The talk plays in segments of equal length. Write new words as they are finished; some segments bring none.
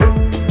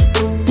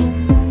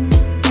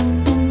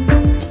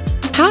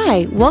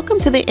Hi, welcome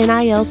to the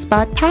NIL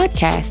Spot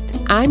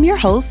Podcast. I'm your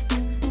host,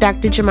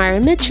 Dr.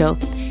 Jamira Mitchell,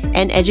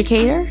 an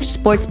educator,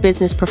 sports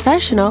business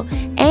professional,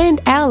 and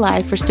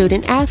ally for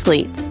student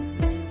athletes.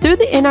 Through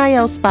the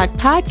NIL Spot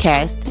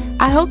Podcast,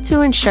 I hope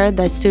to ensure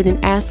that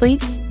student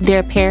athletes,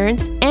 their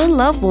parents, and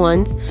loved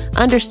ones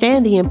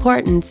understand the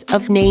importance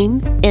of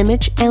name,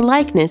 image, and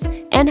likeness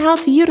and how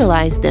to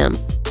utilize them.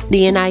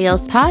 The NIL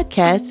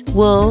podcast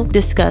will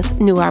discuss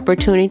new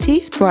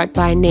opportunities brought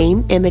by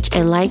name, image,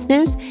 and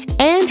likeness,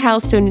 and how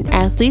student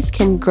athletes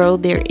can grow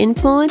their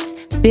influence,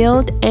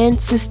 build, and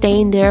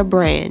sustain their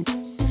brand.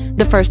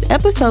 The first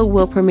episode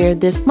will premiere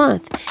this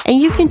month, and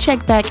you can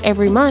check back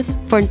every month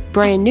for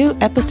brand new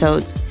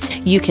episodes.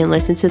 You can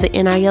listen to the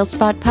NIL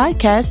Spot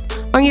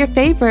podcast on your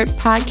favorite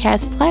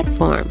podcast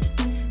platform.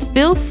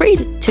 Feel free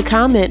to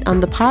comment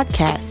on the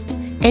podcast.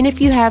 And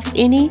if you have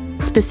any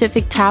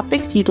specific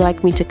topics you'd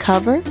like me to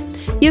cover,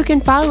 you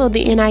can follow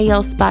the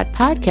NIL Spot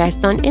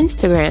Podcast on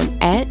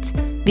Instagram at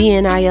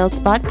the NIL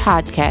Spot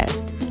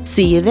Podcast.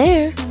 See you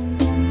there.